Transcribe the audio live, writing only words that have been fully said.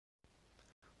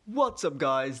What's up,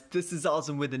 guys? This is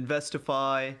Awesome with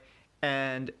Investify,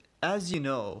 and as you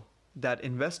know, that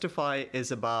Investify is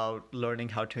about learning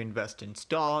how to invest in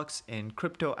stocks, in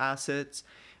crypto assets,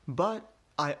 but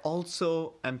I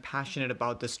also am passionate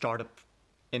about the startup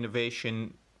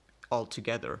innovation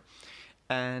altogether.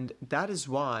 And that is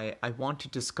why I want to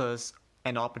discuss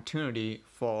an opportunity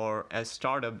for a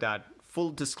startup that,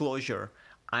 full disclosure,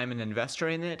 I'm an investor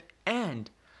in it and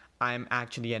I'm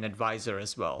actually an advisor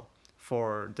as well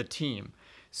for the team.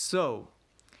 So,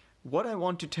 what I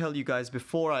want to tell you guys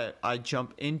before I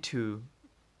jump into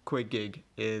Quigig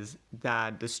is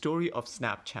that the story of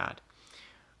Snapchat.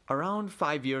 Around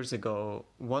 5 years ago,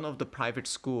 one of the private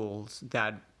schools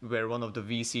that where one of the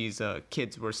VC's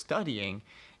kids were studying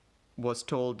was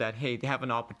told that, hey, they have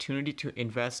an opportunity to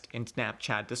invest in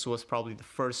Snapchat. This was probably the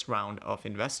first round of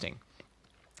investing.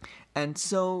 And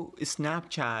so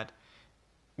Snapchat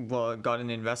got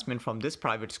an investment from this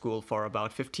private school for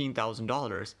about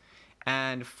 $15,000.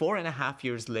 And 4.5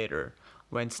 years later,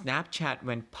 when Snapchat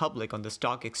went public on the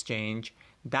stock exchange,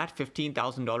 that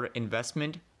 $15,000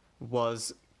 investment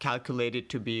was calculated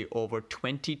to be over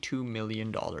 $22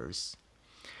 million.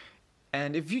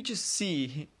 And if you just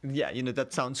see, that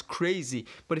sounds crazy,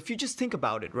 but if you just think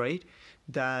about it, right,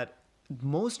 that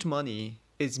most money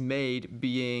is made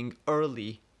being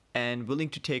early and willing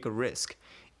to take a risk.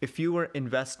 If you were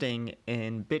investing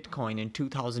in Bitcoin in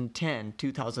 2010,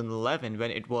 2011,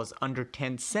 when it was under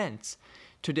 10 cents,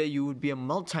 today you would be a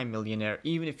multimillionaire,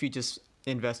 even if you just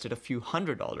invested a few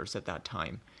 $100s at that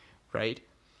time, right?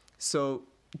 So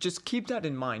just keep that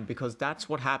in mind because that's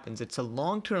what happens. It's a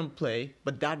long-term play,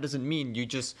 but that doesn't mean you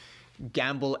just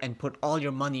gamble and put all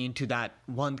your money into that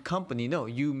one company. No,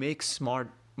 you make smart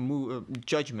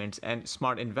judgments and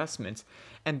smart investments.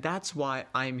 And that's why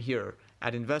I'm here.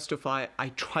 At Investify, I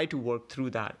try to work through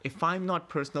that. If I'm not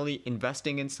personally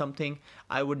investing in something,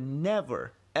 I would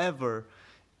never, ever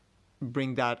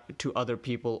bring that to other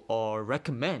people or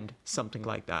recommend something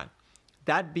like that.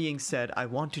 That being said, I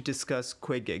want to discuss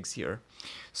Quigigs here.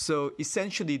 So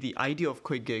essentially, the idea of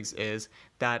Quigigs is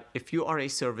that if you are a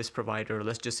service provider,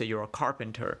 let's just say you're a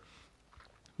carpenter,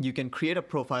 you can create a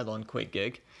profile on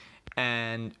Quigig.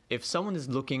 And if someone is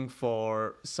looking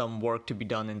for some work to be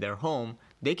done in their home,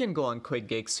 they can go on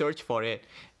Quigig, search for it,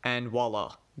 and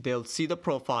voila, they'll see the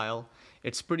profile.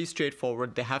 It's pretty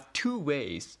straightforward. They have two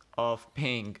ways of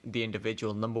paying the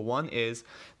individual. Number one is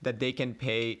that they can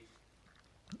pay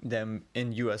them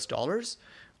in US dollars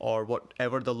or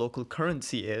whatever the local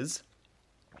currency is.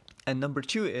 And number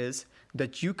two is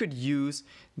that you could use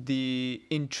the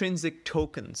intrinsic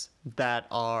tokens that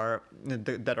are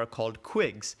called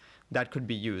Quigs that could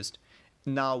be used.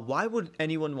 Now, why would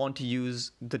anyone want to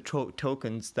use the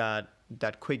tokens that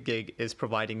Quigig is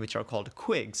providing, which are called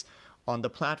Quigs, on the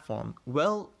platform?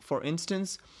 Well, for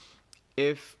instance,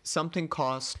 if something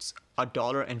costs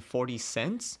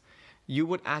 $1.40, you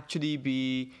would actually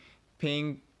be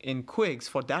paying in Quigs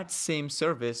for that same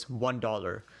service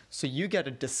 $1. So you get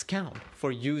a discount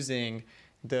for using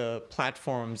the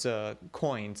platform's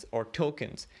coins or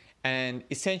tokens. And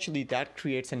essentially that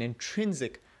creates an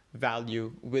intrinsic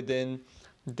value within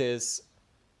this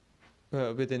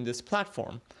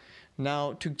platform.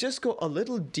 Now, to just go a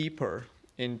little deeper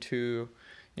into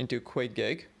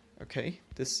Quigig, okay,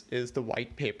 this is the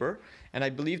white paper, and I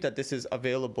believe that this is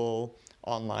available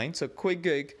online. So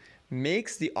Quigig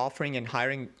makes the offering and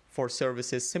hiring for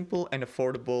services simple and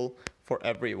affordable for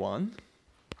everyone.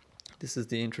 This is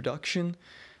the introduction.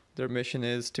 Their mission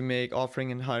is to make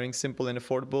offering and hiring simple and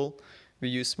affordable. We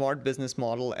use smart business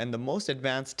model and the most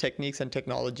advanced techniques and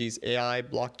technologies, AI,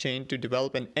 blockchain, to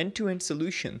develop an end-to-end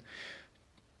solution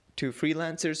to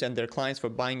freelancers and their clients for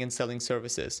buying and selling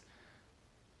services,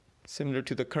 similar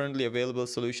to the currently available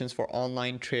solutions for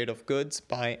online trade of goods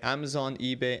by Amazon,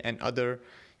 eBay, and other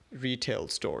retail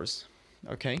stores.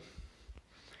 Okay.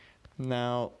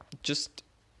 Now, just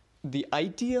the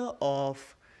idea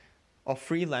of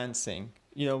freelancing,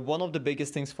 one of the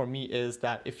biggest things for me is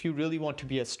that if you really want to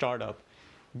be a startup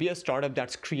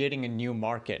that's creating a new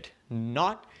market,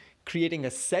 not creating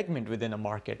a segment within a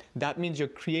market. That means you're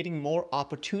creating more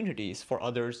opportunities for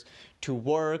others to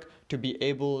work, to be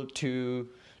able to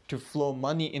flow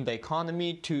money in the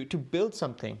economy, to build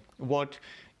something. What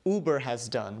Uber has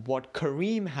done, what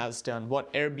Kareem has done,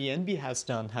 what Airbnb has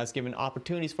done, has given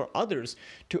opportunities for others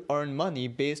to earn money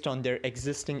based on their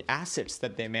existing assets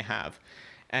that they may have.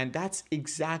 And that's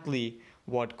exactly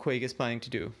what Quig is planning to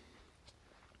do.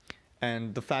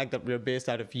 And the fact that we're based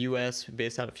out of US,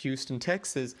 based out of Houston,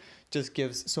 Texas, just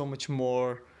gives so much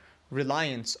more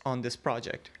reliance on this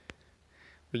project.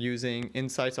 We're using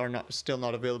insights are still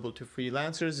not available to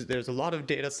freelancers. There's a lot of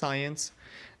data science.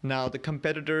 Now the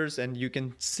competitors, and you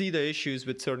can see the issues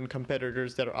with certain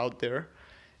competitors that are out there.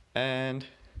 And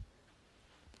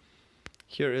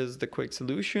here is the Quigig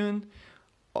solution.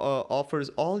 Offers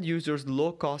all users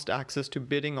low-cost access to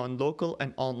bidding on local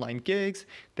and online gigs.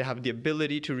 They have the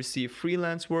ability to receive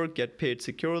freelance work, get paid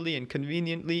securely and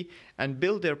conveniently, and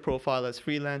build their profile as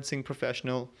freelancing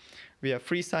professional. We have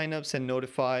free signups and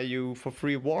notify you for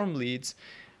free warm leads,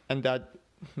 and that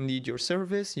need your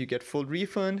service. You get full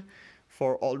refund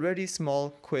for already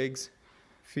small Quigig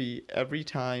fee every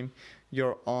time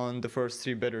you're on the first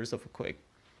 3 bidders of a Quigig.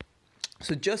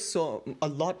 So just a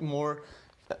lot more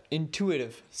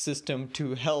intuitive system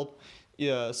to help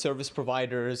service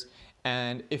providers.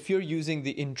 And if you're using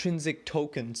the intrinsic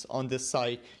tokens on this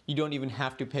site, you don't even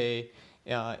have to pay.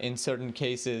 In certain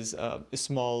cases,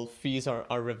 small fees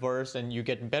are reversed, and you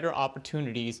get better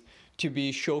opportunities to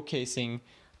be showcasing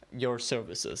your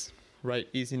services, right?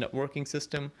 Easy networking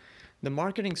system. The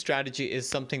marketing strategy is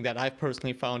something that I've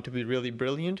personally found to be really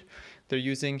brilliant. They're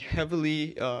using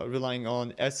heavily relying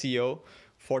on SEO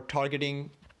for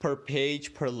targeting per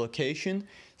page, per location.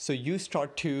 So you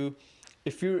start to,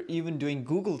 if you're even doing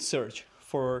Google search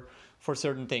for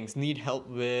certain things, need help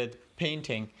with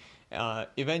painting,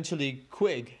 eventually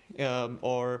Quigig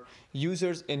or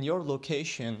users in your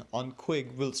location on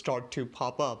Quigig will start to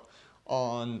pop up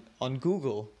on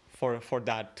Google for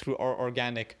that through our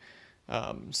organic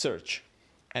search.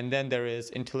 And then there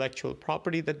is intellectual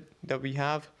property that we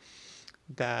have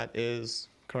that is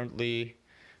currently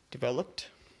developed.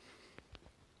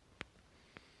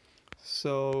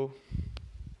 So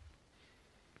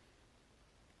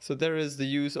there is the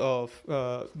use of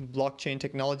blockchain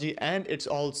technology, and it's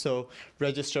also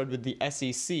registered with the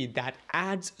SEC. That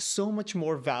adds so much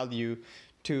more value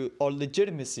to, or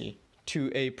legitimacy to,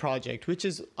 a project, which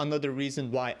is another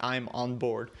reason why I'm on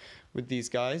board with these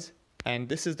guys. And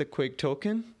this is the Quigig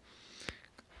token,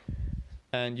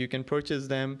 and you can purchase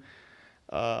them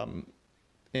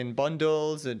in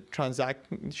bundles. And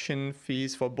transaction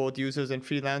fees for both users and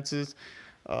freelancers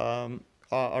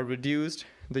are reduced.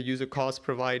 The user cost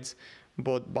provides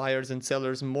both buyers and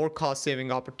sellers more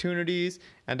cost-saving opportunities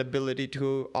and ability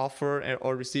to offer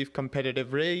or receive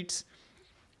competitive rates.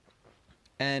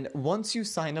 And once you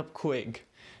sign up Quigig,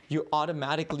 you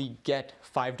automatically get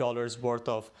 $5 worth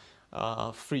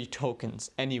of free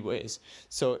tokens anyways.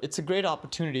 So it's a great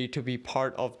opportunity to be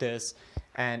part of this.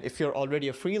 And if you're already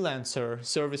a freelancer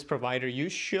service provider, you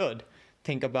should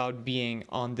think about being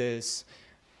on this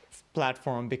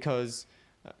platform, because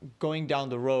going down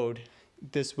the road,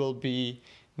 this will be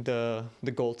the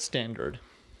gold standard.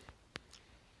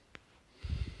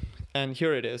 And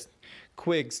here it is.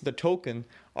 Quigs, the token,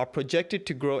 are projected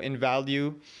to grow in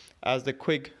value as the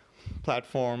Quigig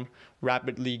platform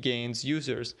rapidly gains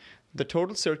users. The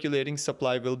total circulating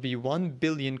supply will be 1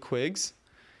 billion Quigs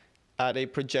at a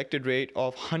projected rate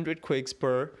of 100 Quigs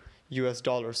per US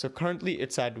dollar. So currently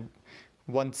it's at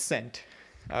 1 cent,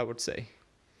 I would say.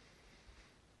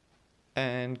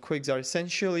 And Quigs are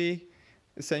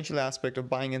essential aspect of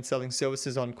buying and selling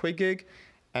services on Quigig,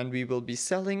 and we will be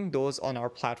selling those on our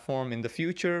platform in the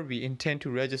future. We intend to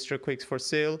register Quigs for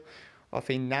sale of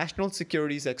a national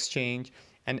securities exchange,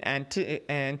 and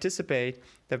anticipate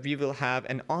that we will have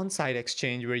an on-site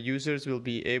exchange where users will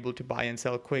be able to buy and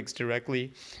sell Quigs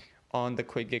directly on the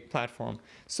Quigig platform.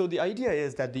 So the idea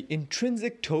is that the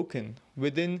intrinsic token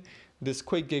within this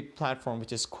Quigig platform,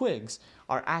 which is Quigs,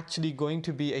 are actually going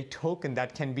to be a token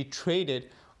that can be traded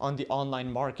on the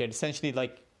online market, essentially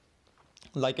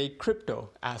like a crypto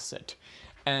asset.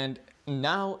 And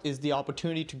now is the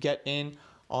opportunity to get in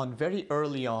on very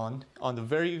early on the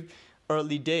very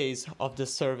early days of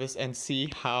this service, and see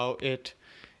how it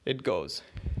goes.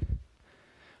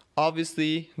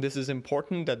 Obviously, this is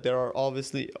important, that there are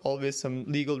obviously always some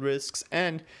legal risks,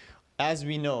 and as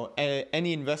we know,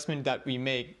 any investment that we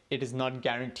make, it is not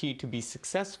guaranteed to be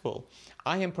successful.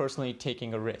 I am personally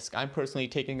taking a risk. I'm personally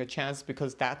taking a chance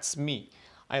because that's me.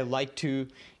 I like to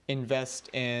invest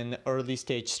in early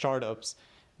stage startups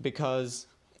because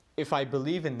if I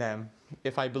believe in them,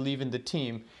 if I believe in the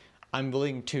team, I'm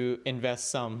willing to invest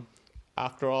some.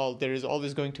 After all, there is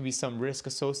always going to be some risk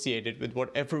associated with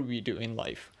whatever we do in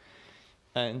life.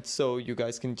 And so you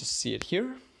guys can just see it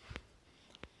here.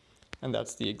 And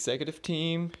that's the executive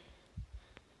team,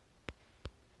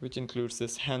 which includes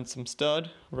this handsome stud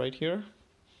right here.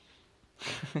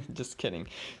 Just kidding.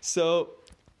 So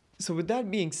with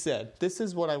that being said, this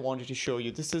is what I wanted to show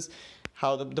you. This is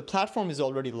how the platform is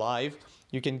already live.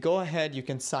 You can go ahead, you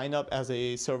can sign up as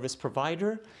a service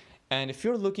provider, And if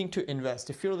you're looking to invest,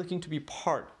 if you're looking to be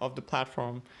part of the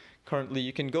platform currently,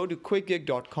 you can go to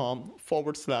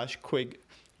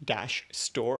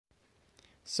quigig.com/quig-store.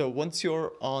 So once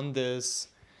you're on this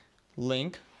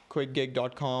link,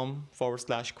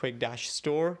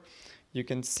 quigig.com/quig-store, you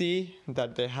can see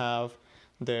that they have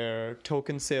their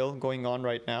token sale going on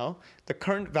right now. The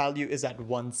current value is at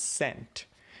 1 cent.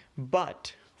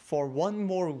 But for one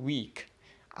more week,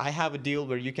 I have a deal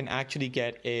where you can actually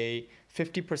get a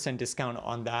 50% discount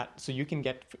on that. So you can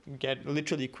get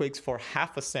literally Quigs for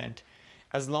half a cent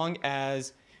as long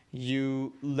as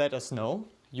you let us know.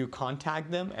 You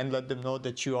contact them and let them know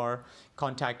that you are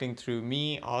contacting through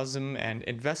me, Awesome, and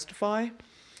Investify.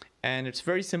 And it's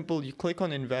very simple. You click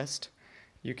on Invest.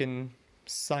 You can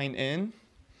sign in.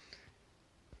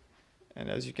 And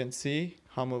as you can see,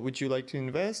 how much would you like to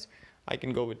invest? I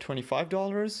can go with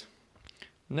 $25.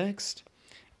 Next.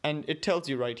 And it tells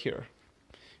you right here.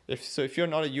 If you're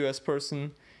not a US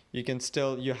person, you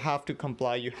have to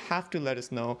comply. You have to let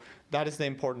us know. That is the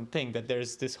important thing, that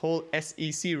there's this whole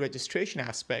SEC registration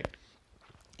aspect.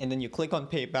 And then you click on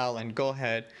PayPal and go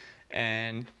ahead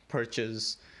and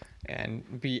purchase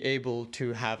and be able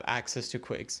to have access to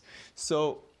Quigs.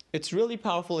 So it's really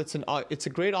powerful. It's a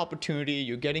great opportunity.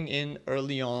 You're getting in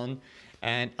early on.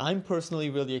 And I'm personally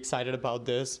really excited about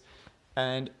this.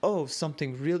 And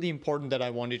something really important that I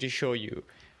wanted to show you.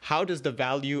 How does the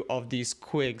value of these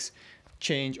Quigs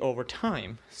change over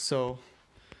time? So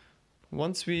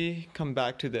once we come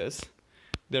back to this,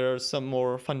 there are some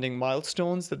more funding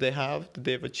milestones that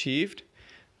they've achieved,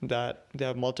 that they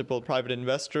have multiple private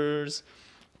investors,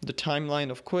 the timeline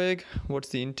of Quig, what's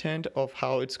the intent of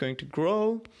how it's going to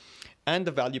grow, and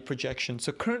the value projection.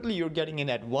 So currently you're getting in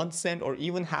at 1 cent or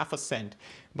even half a cent,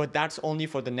 but that's only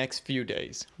for the next few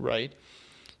days, right?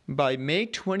 By May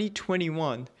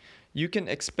 2021, you can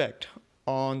expect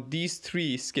on these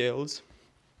 3 scales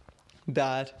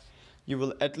that you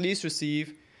will at least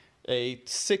receive a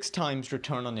 6 times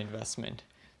return on investment.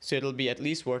 So it'll be at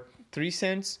least worth 3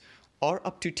 cents or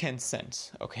up to 10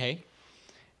 cents, okay?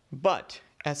 But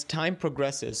as time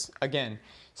progresses, again,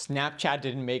 Snapchat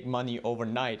didn't make money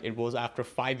overnight. It was after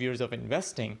 5 years of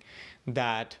investing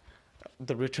that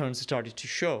the returns started to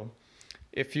show.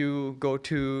 If you go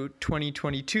to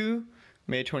 2022,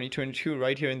 May 2022,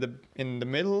 right here in the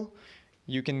middle,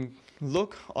 you can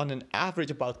look on an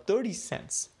average about 30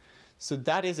 cents. So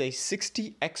that is a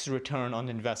 60x return on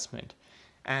investment.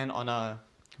 And on a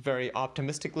very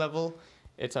optimistic level,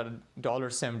 it's at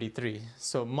 $1.73.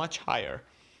 So much higher,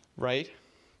 right?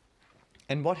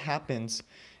 And what happens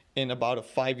in about a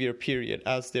 5-year period,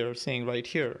 as they're saying right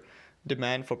here,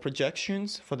 demand for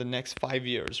projections for the next 5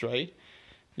 years, right?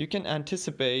 You can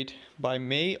anticipate by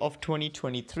May of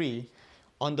 2023,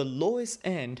 on the lowest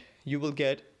end, you will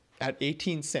get at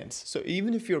 18 cents. So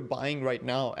even if you're buying right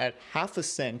now at half a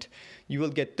cent, you will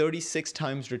get 36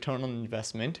 times return on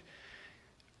investment.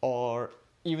 Or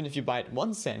even if you buy at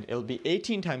 1 cent, it'll be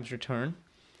 18 times return.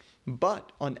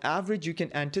 But on average, you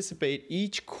can anticipate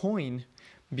each coin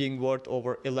being worth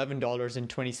over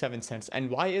 $11.27. And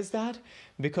why is that?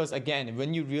 Because again,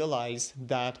 when you realize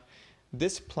that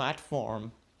this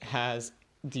platform has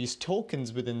these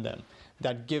tokens within them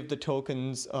that give the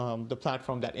tokens, the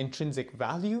platform, that intrinsic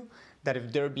value, that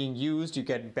if they're being used, you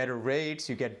get better rates,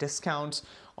 you get discounts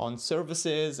on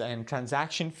services and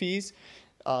transaction fees.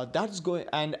 That's going,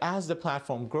 and as the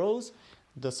platform grows,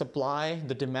 the supply,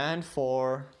 the demand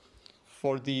for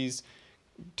these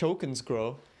tokens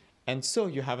grow, and so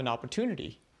you have an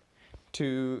opportunity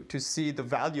to see the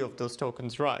value of those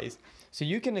tokens rise. So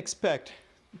you can expect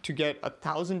to get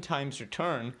 1,000 times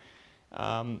return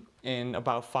in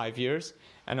about 5 years,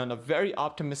 and on a very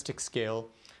optimistic scale,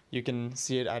 you can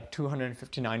see it at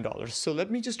 $259. So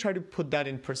let me just try to put that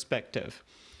in perspective.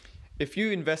 If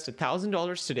you invest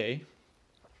 $1,000 today,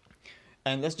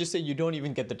 and let's just say you don't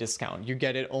even get the discount, you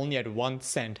get it only at 1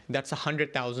 cent, that's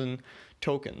 100,000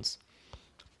 tokens.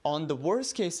 On the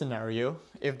worst case scenario,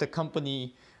 if the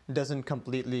company doesn't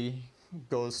completely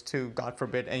goes to, God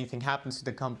forbid, anything happens to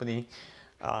the company,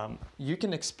 you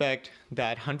can expect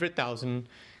that 100,000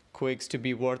 Quigs to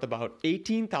be worth about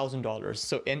 $18,000,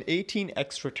 so an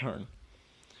 18x return.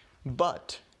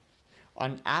 But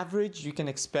on average, you can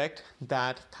expect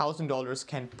that $1,000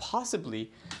 can possibly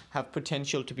have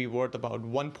potential to be worth about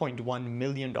 $1.1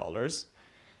 million,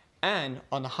 and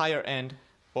on the higher end,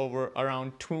 over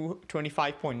around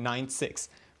 $25.96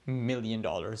 million.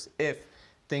 If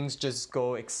things just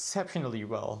go exceptionally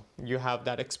well, you have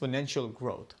that exponential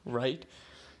growth, right?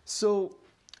 So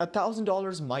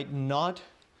 $1,000 might not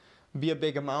be a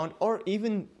big amount, or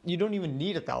even you don't even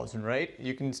need 1,000, right?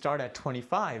 You can start at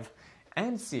 25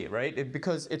 and see, right?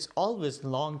 Because it's always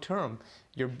long term.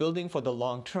 You're building for the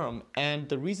long term. And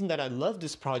the reason that I love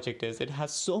this project is it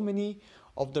has so many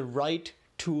of the right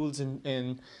tools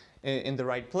in the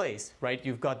right place, right?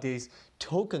 You've got these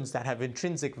tokens that have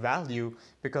intrinsic value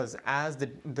because as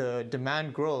the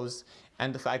demand grows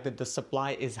and the fact that the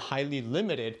supply is highly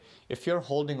limited, if you're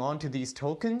holding on to these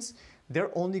tokens,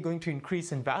 they're only going to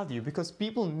increase in value because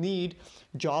people need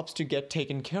jobs to get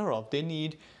taken care of. They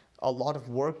need a lot of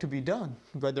work to be done,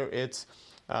 whether it's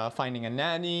finding a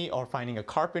nanny or finding a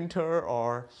carpenter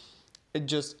or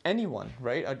just anyone,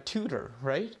 right? A tutor,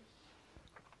 right?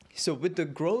 So with the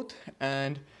growth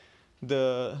and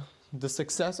the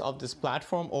success of this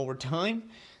platform over time,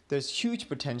 there's huge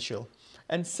potential.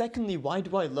 And secondly, why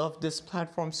do I love this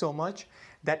platform so much?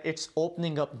 That it's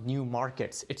opening up new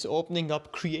markets. It's opening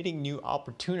up, creating new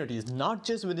opportunities, not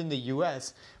just within the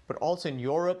US, but also in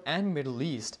Europe and Middle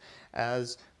East,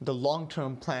 as the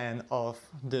long-term plan of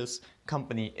this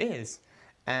company is.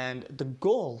 And the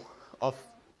goal of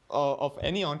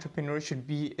any entrepreneur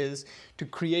is to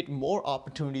create more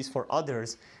opportunities for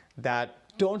others that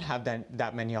don't have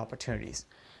that many opportunities.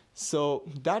 So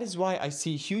that is why I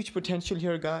see huge potential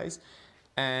here, guys.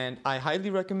 And I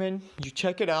highly recommend you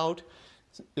check it out.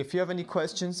 If you have any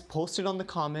questions, post it on the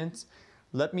comments.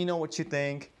 Let me know what you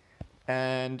think.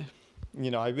 And,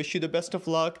 I wish you the best of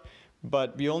luck.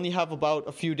 But we only have about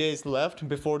a few days left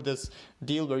before this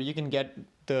deal where you can get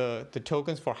the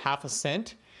tokens for half a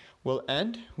cent will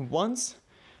end. Once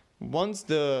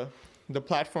the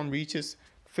platform reaches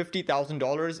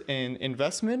 $50,000 in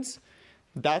investments,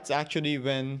 that's actually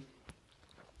when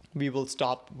we will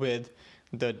stop with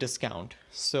the discount.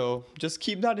 So just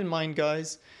keep that in mind,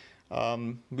 guys.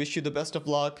 Wish you the best of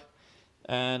luck.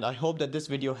 And I hope that this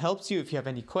video helps you. If you have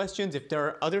any questions, if there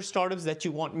are other startups that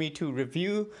you want me to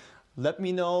review, let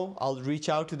me know. I'll reach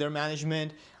out to their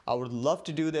management. I would love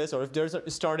to do this. Or if there's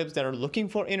startups that are looking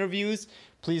for interviews,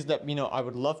 please let me know. I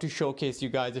would love to showcase you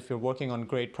guys if you're working on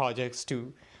great projects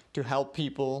to help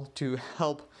people, to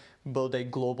help build a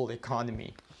global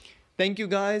economy. Thank you,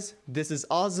 guys. This is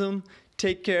awesome.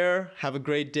 Take care. Have a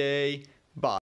great day. Bye.